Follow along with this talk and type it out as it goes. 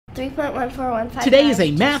3.1415. Today is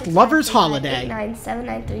a math lover's holiday.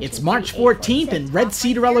 It's March 14th and Red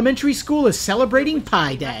Cedar Elementary School is celebrating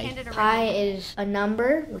Pi Day. Pi is a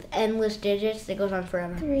number with endless digits that goes on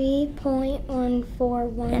forever.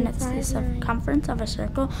 3.1415. And it's the circumference of a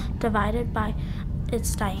circle divided by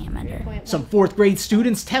its diameter. Some 4th grade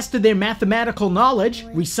students tested their mathematical knowledge,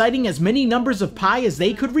 reciting as many numbers of pi as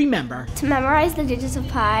they could remember. To memorize the digits of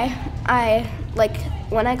pi,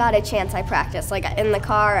 when I got a chance, I practiced, in the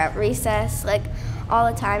car, at recess, all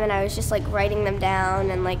the time, and I was just writing them down,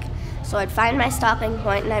 and so I'd find my stopping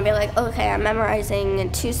point, and I'd be like, okay, I'm memorizing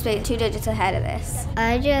two digits ahead of this.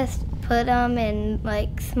 I just put them in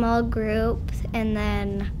small groups, and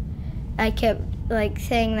then I kept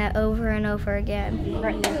saying that over and over again.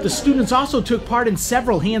 The students also took part in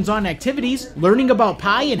several hands-on activities, learning about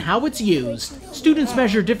pi and how it's used. Students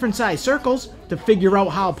measure different size circles to figure out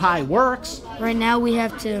how pi works. Right now we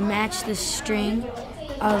have to match the string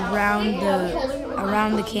around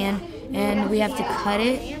the can, and we have to cut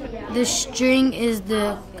it. The string is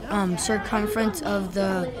the circumference of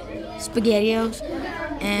the SpaghettiOs,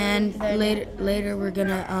 and later we're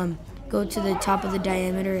gonna go to the top of the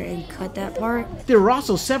diameter and cut that part. There are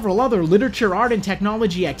also several other literature, art, and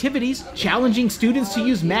technology activities challenging students to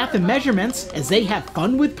use math and measurements as they have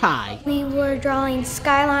fun with pi. We were drawing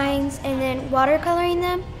skylines and then watercoloring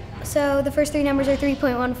them. So the first three numbers are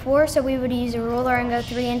 3.14, so we would use a ruler and go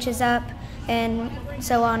 3 inches up, and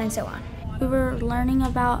so on and so on. We were learning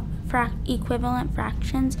about equivalent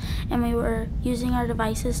fractions, and we were using our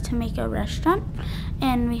devices to make a restaurant,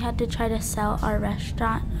 and we had to try to sell our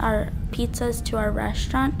pizzas to our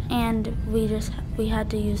restaurant, and we had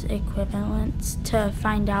to use equivalents to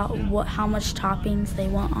find out how much toppings they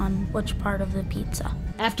want on which part of the pizza.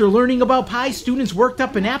 After learning about pi, students worked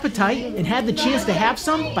up an appetite and had the chance to have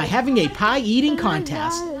some by having a pie eating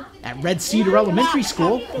contest. At Red Cedar Elementary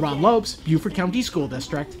School, Ron Lopes, Beaufort County School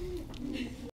District.